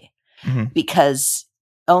should say, Mhm. because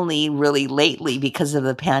only really lately, because of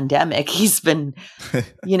the pandemic, he's been,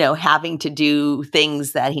 having to do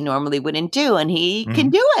things that he normally wouldn't do, and he can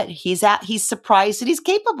Mhm. do it. He's surprised that he's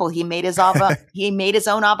capable. He made his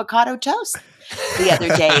own avocado toast the other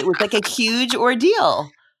day. It was like a huge ordeal.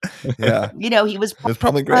 Yeah. He was It was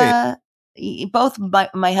probably great. uh, both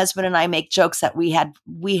my husband and I make jokes that we had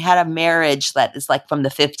a marriage that is like from the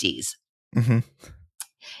 50s, Mhm.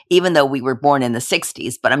 even though we were born in the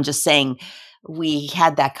 60s. But I'm just saying we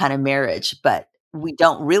had that kind of marriage, but we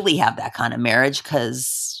don't really have that kind of marriage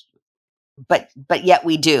but yet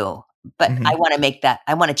we do. But I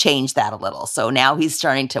Mhm. want to change that a little. So now he's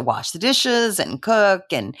starting to wash the dishes and cook.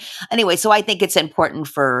 And anyway, so I think it's important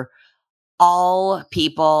for all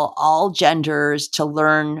people, all genders, to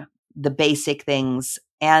learn the basic things.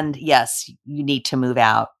 And yes, you need to move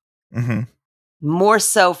out. Mhm. More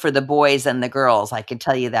so for the boys than the girls. I can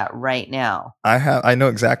tell you that right now. I know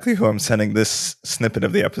exactly who I'm sending this snippet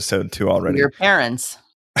of the episode to already. Your parents.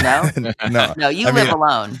 No? No. No, you I live mean,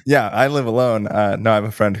 alone. yeah, I live alone. No, I have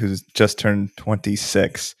a friend who's just turned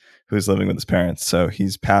 26 who's living with his parents. So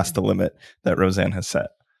he's past the limit that Rosanne has set.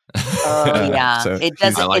 Oh yeah. So It he's,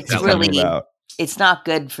 doesn't, like it's that he's going to move really, out. it's not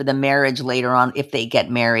good for the marriage later on if they get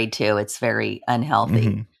married too. It's very unhealthy.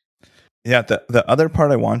 Mhm. Yeah, the other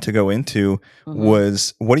part I want to go into Mhm.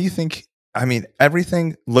 was, what do you think? I mean,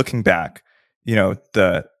 everything looking back,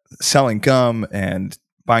 the selling gum and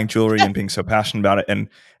buying jewelry and being so passionate about it,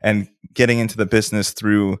 and getting into the business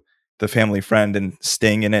through the family friend and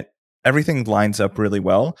staying in it, everything lines up really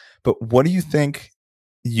well. But what do you think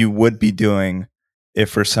you would be doing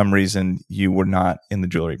if for some reason you were not in the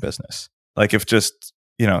jewelry business? Like if just,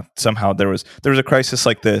 somehow there was a crisis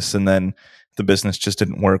like this, and then the business just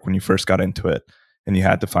didn't work when you first got into it and you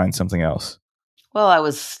had to find something else. Well, I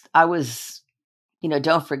was,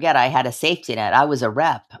 don't forget I had a safety net. I was a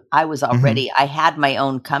rep. Mhm. I had my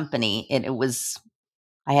own company, and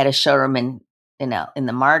I had a showroom in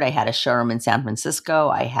the Mart. I had a showroom in San Francisco.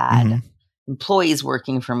 I had Mhm. employees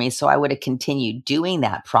working for me, so I would have continued doing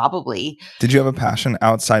that probably. Did you have a passion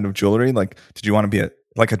outside of jewelry? Like, did you want to be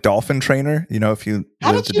like a dolphin trainer? If you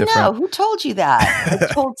How lived did a you know? different Who told you that?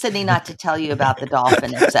 I told Sydney not to tell you about the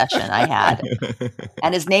dolphin obsession I had,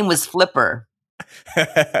 and his name was Flipper,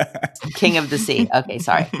 King of the Sea. Okay,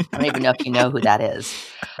 sorry. I don't even know if you know who that is.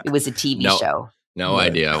 It was a TV No, show. no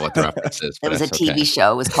Right. idea what the reference is, It but was a it's okay. TV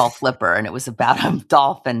show. It was called Flipper, and it was about a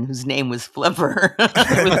dolphin whose name was Flipper.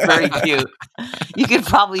 It was very cute. You could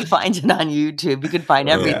probably find it on YouTube. You could find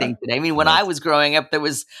Yeah. everything today. I mean, when I That's was growing up, there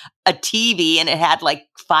was a TV and it had like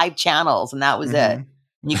 5 channels, and that was it. Mhm.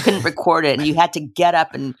 And you couldn't record it, and you had to get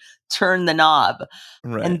up and turn the knob.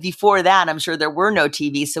 Right. And before that, I'm sure there were no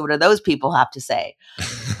TVs. So what do those people have to say?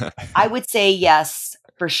 I would say yes,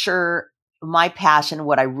 for sure. My passion,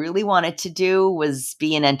 what I really wanted to do was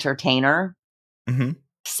be an entertainer, Mhm.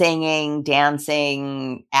 singing,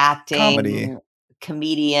 dancing, Comedy. acting,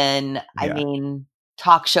 comedian. I Yeah. mean,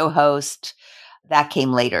 talk show host. That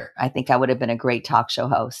came later. I think I would have been a great talk show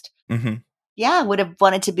host. Mhm. Yeah, I would have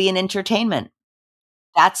wanted to be in entertainment.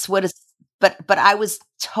 That's what is, but I was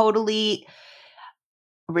totally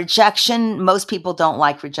rejection. Most people don't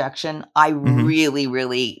like rejection. I Mhm. really,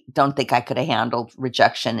 really don't think I could have handled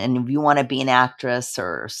rejection. And if you want to be an actress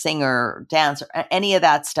or singer, dancer, any of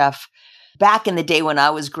that stuff, back in the day when I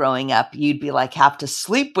was growing up, you'd be like, have to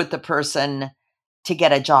sleep with the person to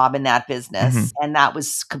get a job in that business. Mhm. And that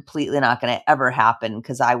was completely not going to ever happen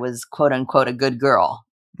because I was quote unquote a good girl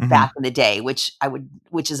back Mhm. in the day, which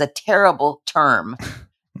is a terrible term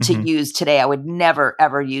to Mhm. use today. I would never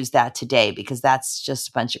ever use that today because that's just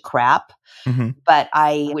a bunch of crap. Mhm. But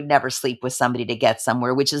I would never sleep with somebody to get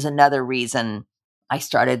somewhere, which is another reason I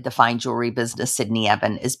started the fine jewelry business, Sydney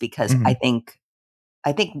Evan, is because I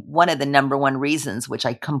Mhm. think one of the number one reasons, which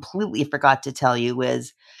I completely forgot to tell you,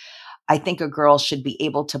 is I think a girl should be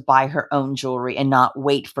able to buy her own jewelry and not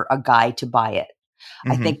wait for a guy to buy it.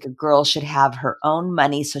 I Mhm. think a girl should have her own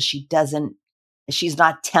money so she's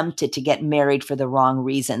not tempted to get married for the wrong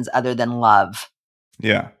reasons other than love.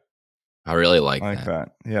 Yeah. I really I like like that.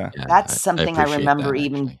 that. Yeah. Yeah, That's I something I appreciate remember that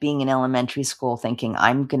even actually. being in elementary school thinking,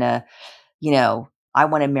 I want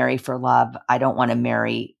to marry for love. I don't want to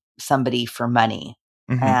marry somebody for money.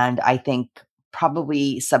 Mhm. And I think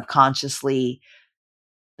probably subconsciously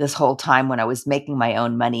this whole time when I was making my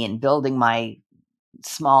own money and building my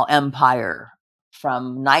small empire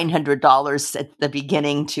from $900 at the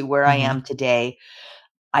beginning to where I Mhm. am today,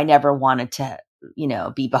 I never wanted to,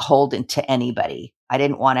 be beholden to anybody. I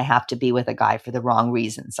didn't want to have to be with a guy for the wrong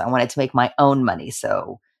reasons. I wanted to make my own money.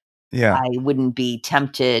 So Yeah. I wouldn't be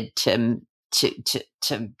tempted to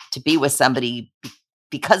be with somebody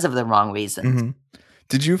because of the wrong reasons. Mhm.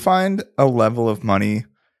 Did you find a level of money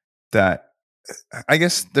that I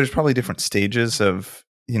guess there's probably different stages of,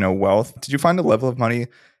 wealth. Did you find a level of money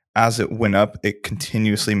as it went up, it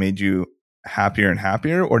continuously made you happier and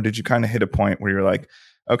happier? Or did you kind of hit a point where you're like,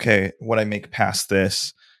 okay, what I make past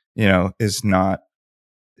this, is not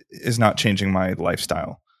changing my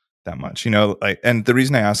lifestyle that much? Like, and the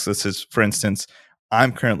reason I ask this is, for instance,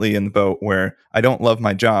 I'm currently in the boat where I don't love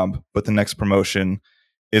my job, but the next promotion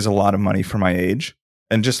is a lot of money for my age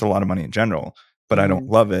and just a lot of money in general, but I don't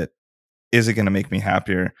Mhm. love it. Is it going to make me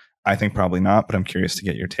happier? I think probably not, but I'm curious to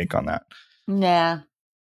get your take on that. Nah,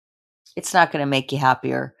 it's not going to make you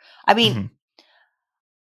happier. I mean, Hmm.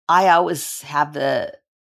 I always have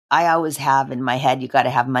in my head, you got to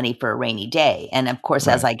have money for a rainy day. And of course,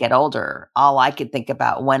 as Right. I get older, all I could think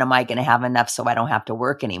about, when am I going to have enough so I don't have to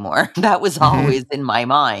work anymore? That was Hmm. always in my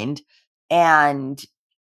mind. And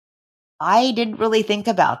I didn't really think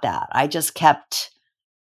about that. I just kept,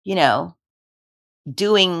 you know,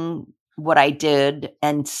 doing what I did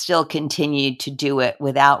and still continued to do it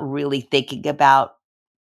without really thinking about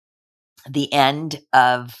the end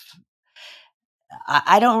of.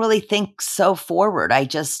 I don't really think so forward. I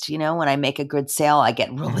just, when I make a good sale, I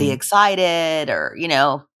get really Hmm. excited, or,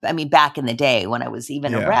 I mean, back in the day when I was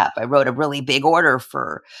even a Yeah. rep, I wrote a really big order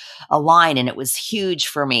for a line, and it was huge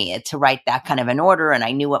for me to write that kind of an order. And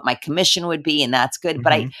I knew what my commission would be, and that's good.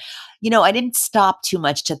 But Hmm. I didn't stop too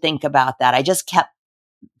much to think about that. I just kept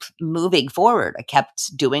moving forward. I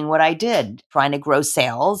kept doing what I did, trying to grow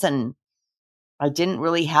sales, and I didn't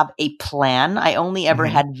really have a plan. I only ever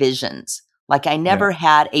Hmm. had visions. Like, I Yeah. never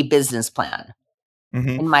had a business plan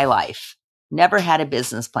Hmm. in my life. Never had a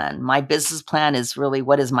business plan. My business plan is really,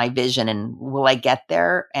 what is my vision, and will I get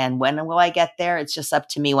there? And when will I get there? It's just up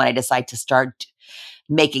to me when I decide to start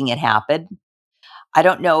making it happen. I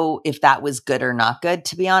don't know if that was good or not good,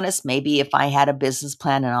 to be honest. Maybe if I had a business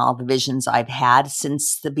plan and all the visions I've had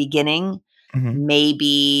since the beginning, Hmm.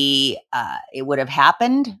 maybe it would have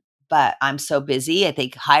happened. But I'm so busy. I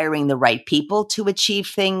think hiring the right people to achieve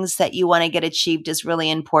things that you want to get achieved is really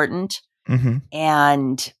important. Hmm.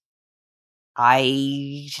 And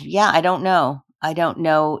I don't know. I don't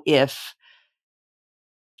know if,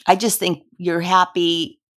 I just think you're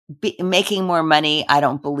happy. Making more money, I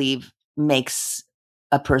don't believe makes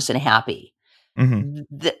a person happy. Hmm.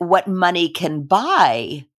 What money can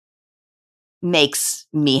buy makes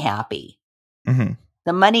me happy. Hmm.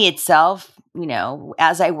 The money itself,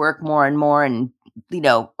 as I work more and more, and,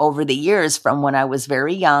 over the years, from when I was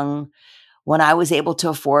very young, when I was able to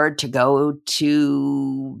afford to go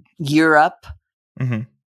to Europe, Hmm.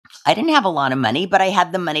 I didn't have a lot of money, but I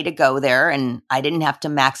had the money to go there, and I didn't have to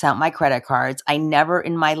max out my credit cards. I never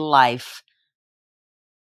in my life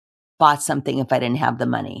bought something if I didn't have the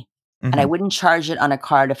money. And I Hmm. wouldn't charge it on a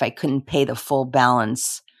card if I couldn't pay the full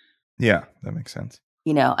balance. Yeah, that makes sense.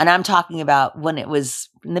 And I'm talking about when it was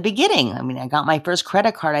in the beginning. I mean, I got my first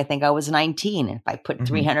credit card, I think I was 19. If I put Hmm.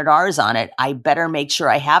 $300 on it, I better make sure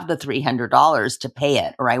I have the $300 to pay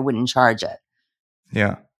it, or I wouldn't charge it.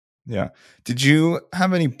 Yeah. Yeah. Did you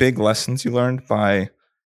have any big lessons you learned by,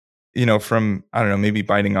 from, I don't know, maybe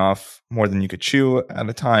biting off more than you could chew at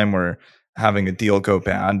a time, or having a deal go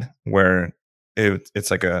bad, where it's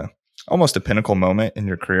like almost a pinnacle moment in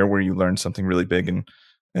your career where you learned something really big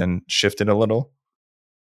and shifted a little?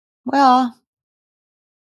 Well,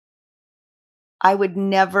 I would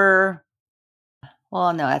never.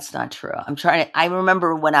 Well, no, that's not true. I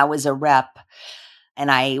remember when I was a rep and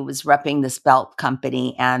I was repping this belt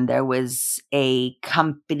company, and there was a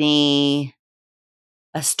company,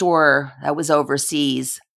 a store that was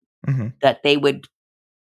overseas, Hmm. that they would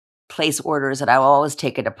place orders, and I will always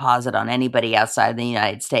take a deposit on anybody outside the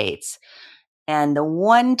United States. And the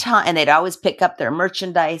one time, and they'd always pick up their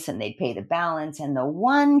merchandise and they'd pay the balance. And the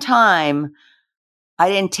one time I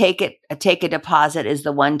didn't take a deposit is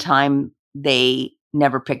the one time they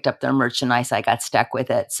never picked up their merchandise. I got stuck with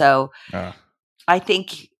it. So Uh, I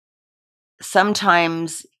think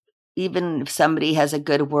sometimes, even if somebody has a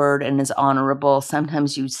good word and is honorable,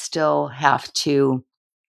 sometimes you still have to,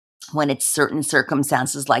 when it's certain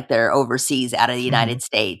circumstances, like they're overseas out of the hmm. United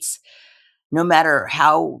States, no matter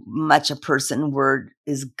how much a person word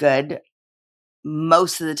is good,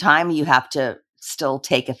 most of the time you have to still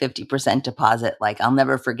take a 50% deposit. Like, I'll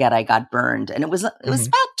never forget, I got burned, and it was Hmm.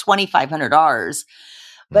 about $2,500,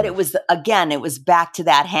 but Mm. it was back to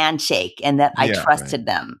that handshake and that I Yeah. Right. trusted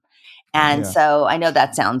them. And Yeah. so I know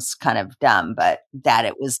that sounds kind of dumb, but that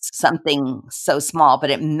it was something so small, but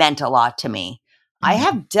it meant a lot to me. I Hmm.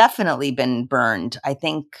 have definitely been burned. I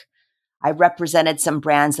think I represented some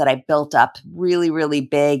brands that I built up really, really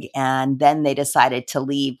big. And then they decided to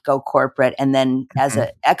leave, go corporate. And then as Mhm. an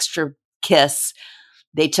extra kiss,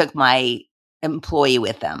 they took my employee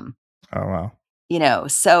with them, Oh, wow.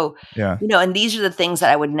 So, Yeah. and these are the things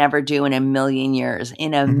that I would never do in a million years.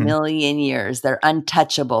 In a Mhm. million years, they're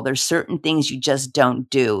untouchable. There's certain things you just don't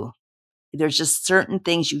do. There's just certain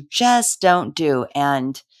things you just don't do.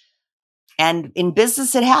 And in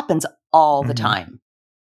business, it happens all the Mhm. time,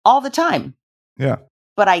 all the time. Yeah.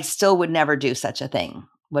 But I still would never do such a thing.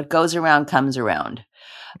 What goes around comes around.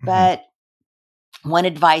 Mhm. But one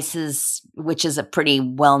advice is, which is a pretty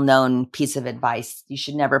well-known piece of advice, you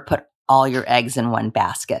should never put all your eggs in one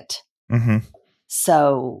basket. Mhm.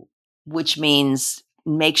 So, which means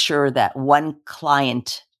make sure that one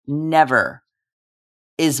client never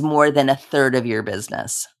is more than a third of your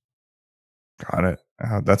business. Got it.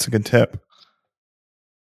 That's a good tip.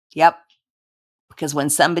 Yep. Because when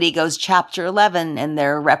somebody goes chapter 11 and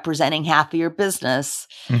they're representing half of your business,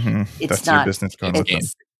 Mhm. it's That's your not, business going It's with them.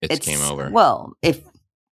 it's game over. well,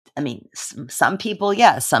 some people,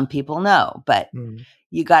 yes, some people no, but Mhm.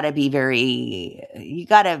 you got to be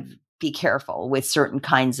careful with certain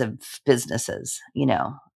kinds of businesses,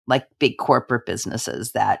 like big corporate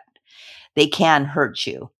businesses that they can hurt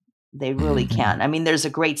you. They really Mhm. can. I mean, there's a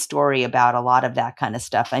great story about a lot of that kind of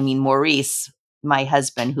stuff. I mean, Maurice, my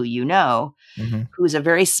husband, who Mhm. who's a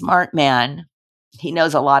very smart man, he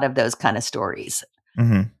knows a lot of those kind of stories.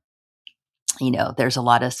 Mhm. There's a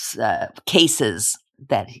lot of cases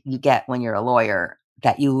that you get when you're a lawyer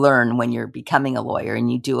that you learn when you're becoming a lawyer,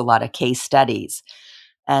 and you do a lot of case studies.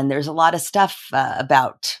 And there's a lot of stuff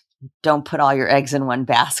about don't put all your eggs in one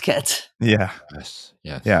basket. Yeah. Yes.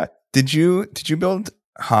 Yes. Yeah. Did you build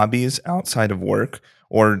hobbies outside of work,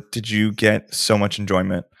 or did you get so much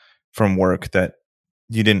enjoyment from work that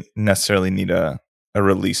you didn't necessarily need a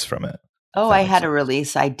release from it? If Oh, that I makes had sense. a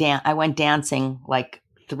release. I went dancing like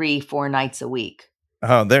 3-4 nights a week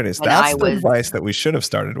Oh, there it is. when I That's the was advice that we should have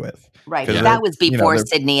started with. right. Because But Yeah. that was before they're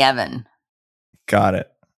Sydney Evan. got it.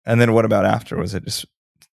 And then what about after? Was it just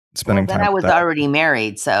Well, spending then time I with was that? already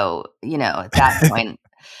married, so at that point.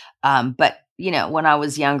 But when I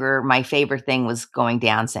was younger, my favorite thing was going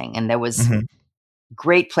dancing, and there was Mhm.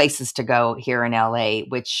 great places to go here in LA,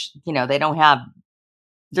 which they don't have.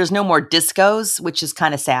 There's no more discos, which is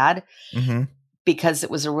kind of sad Mhm. because it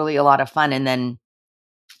was really a lot of fun. And then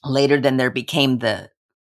later, then there became the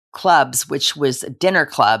clubs, which was a dinner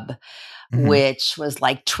club, Mhm. which was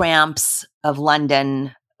like Tramps of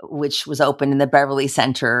London, which was open in the Beverly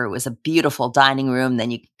Center. It was a beautiful dining room. Then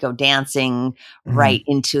you could go dancing right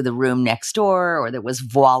Mhm. into the room next door. Or there was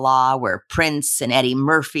Voila, where Prince and Eddie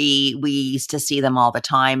Murphy, we used to see them all the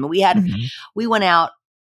time. Mhm. We went out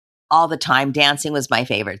all the time. Dancing was my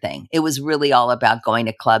favorite thing. It was really all about going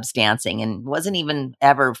to clubs, dancing, and wasn't even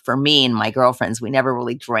ever for me and my girlfriends. We never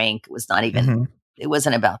really drank. Mhm. It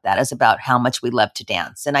wasn't about that. It was about how much we loved to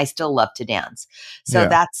dance. And I still love to dance. So Yeah.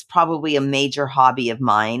 that's probably a major hobby of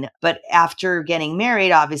mine. But after getting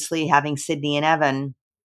married, obviously having Sydney and Evan,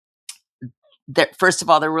 first of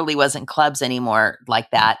all, there really wasn't clubs anymore like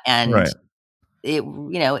that. And Right.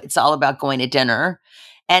 it's all about going to dinner,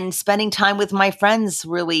 and spending time with my friends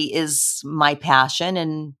really is my passion,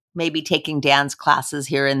 and maybe taking dance classes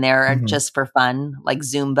here and there Mhm. just for fun, like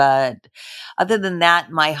Zumba. Other than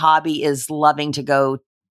that, my hobby is loving to go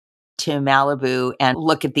to Malibu and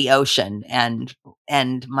look at the ocean, and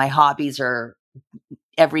my hobbies are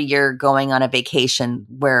every year going on a vacation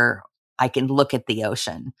where I can look at the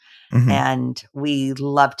ocean, Mhm. and we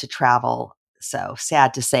love to travel. So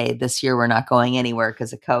sad to say this year we're not going anywhere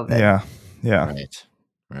because of COVID. Yeah. Yeah. Right.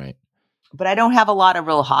 Right. But I don't have a lot of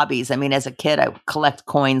real hobbies. I mean, as a kid, I would collect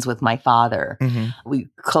coins with my father. Mhm. We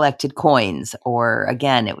collected coins, or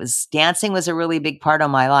again, dancing was a really big part of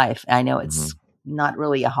my life. I know Mhm. it's not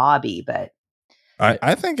really a hobby, but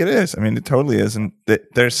I think it is. I mean, it totally is. And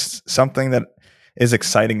there's something that is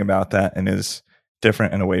exciting about that and is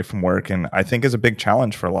different and away from work. And I think is a big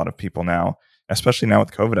challenge for a lot of people now, especially now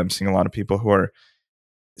with COVID. I'm seeing a lot of people who are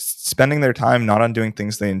spending their time not on doing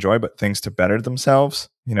things they enjoy, but things to better themselves,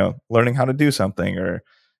 learning how to do something or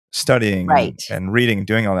studying and, right. and reading and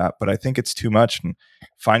doing all that. But I think it's too much. And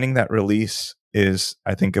finding that release is,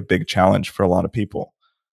 I think, a big challenge for a lot of people.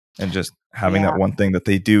 And just having Yeah. that one thing that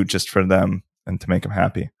they do just for them and to make them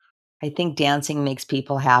happy. I think dancing makes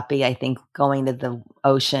people happy. I think going to the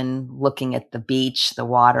ocean, looking at the beach, the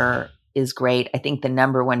water is great. I think the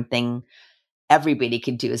number one thing everybody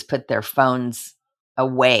could do is put their phones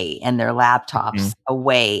away and their laptops Mhm.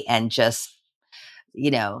 away and just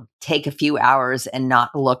take a few hours and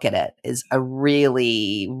not look at it is a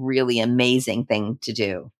really, really amazing thing to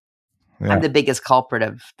do. Yeah. I'm the biggest culprit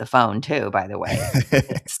of the phone too, by the way.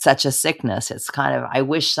 It's such a sickness. It's kind of, I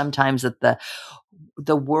wish sometimes that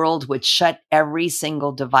the world would shut every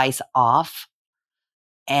single device off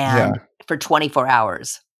Yeah. and for 24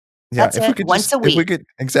 hours. Yeah. That's it. Once a If we week. could,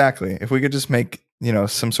 exactly. If we could just make,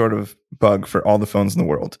 some sort of bug for all the phones in the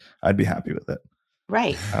world, I'd be happy with it.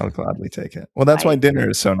 Right. I would gladly take it. Well, that's why dinner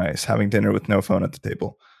is so nice, having dinner with no phone at the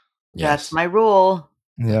table. That's Yes, my rule.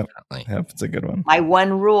 Yep. definitely. Yep. It's a good one. My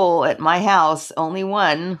one rule at my house, only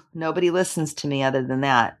one. Nobody listens to me other than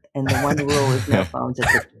that. And the one rule is no phones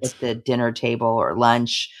at the dinner table or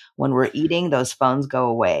lunch. When we're eating, those phones go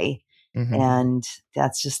away. Mhm. And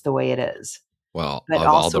that's just the way it is. Well, But of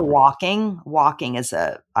all also the walking is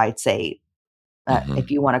I'd say, Mhm.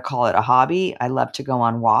 if you want to call it a hobby, I love to go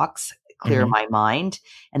on walks, clear Mhm. my mind.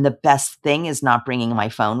 And the best thing is not bringing my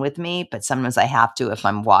phone with me, but sometimes I have to if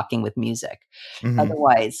I'm walking with music. Mhm.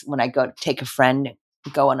 Otherwise, when I go take a friend,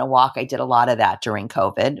 go on a walk, I did a lot of that during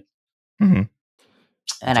COVID. Mhm.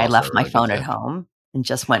 And It's I also a left my really good phone at tip. home and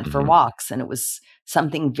just went for Mhm. walks. And it was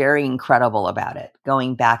something very incredible about it,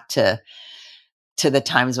 going back to the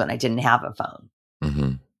times when I didn't have a phone.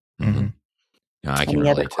 Mhm. Mhm. Mhm. No, I can Any other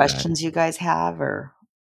relate to that. questions you guys have? Or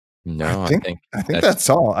No, I think I think that's that's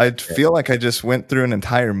all. I it. feel like I just went through an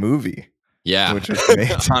entire movie, Yeah. which was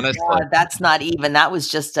amazing. Honestly, that's not even. That was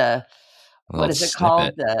just a what little is it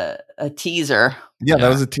snippet. called? A teaser. Yeah, that Yeah.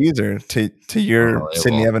 was a teaser to your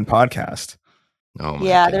Sydney Unbelievable. Evan podcast. Oh my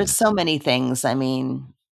Yeah, there's goodness. so many things. I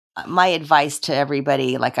mean, my advice to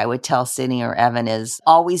everybody, like I would tell Sydney or Evan, is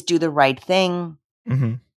always do the right thing.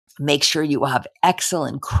 Mhm. Make sure you have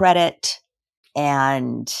excellent credit.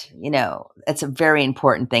 And, it's a very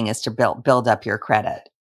important thing is to build up your credit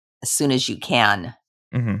as soon as you can.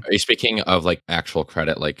 Mhm. Are you speaking of like actual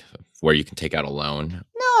credit, like where you can take out a loan?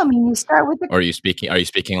 No, I mean, you start with Or are you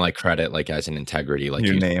speaking like credit like as an integrity, like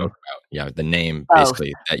Your you name. spoke about? Yeah, the name both,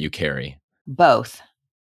 basically that you carry. both.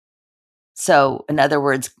 So in other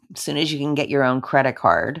words, as soon as you can get your own credit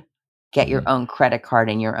card, get your Mhm. own credit card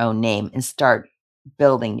in your own name and start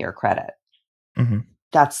building your credit. Mhm.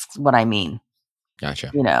 That's what I mean.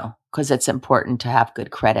 Gotcha. Because it's important to have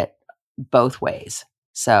good credit both ways.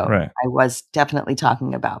 So Right. I was definitely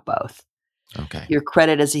talking about both. Okay. Your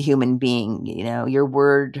credit as a human being, your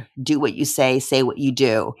word, do what you say what you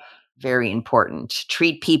do. Very important.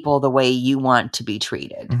 Treat people the way you want to be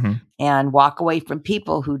treated Mhm. and walk away from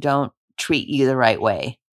people who don't treat you the right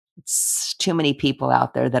way. It's too many people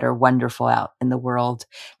out there that are wonderful out in the world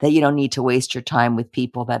that you don't need to waste your time with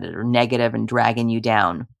people that are negative and dragging you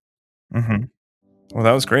down. Mhm. Well,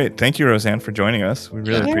 that was great. Thank you, Rosanne, for joining us. We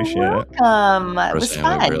really Yeah. You're appreciate it. welcome. It was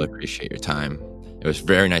Rosanne, we really fun. appreciate your time. It was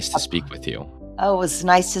very nice to speak with you. Oh, it was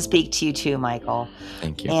nice to speak to you too, Michael.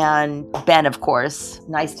 Thank you. And Ben, of course.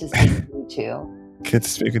 Nice to speak to you too. Good to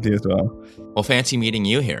speak with you as well. Well, fancy meeting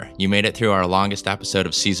you here. You made it through our longest episode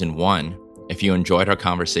of season 1. If you enjoyed our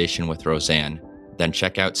conversation with Rosanne, then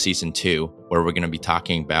check out season 2, where we're going to be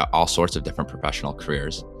talking about all sorts of different professional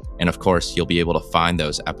careers. And of course, you'll be able to find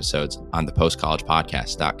those episodes on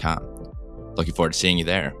thepostcollegepodcast.com. Looking forward to seeing you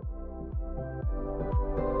there.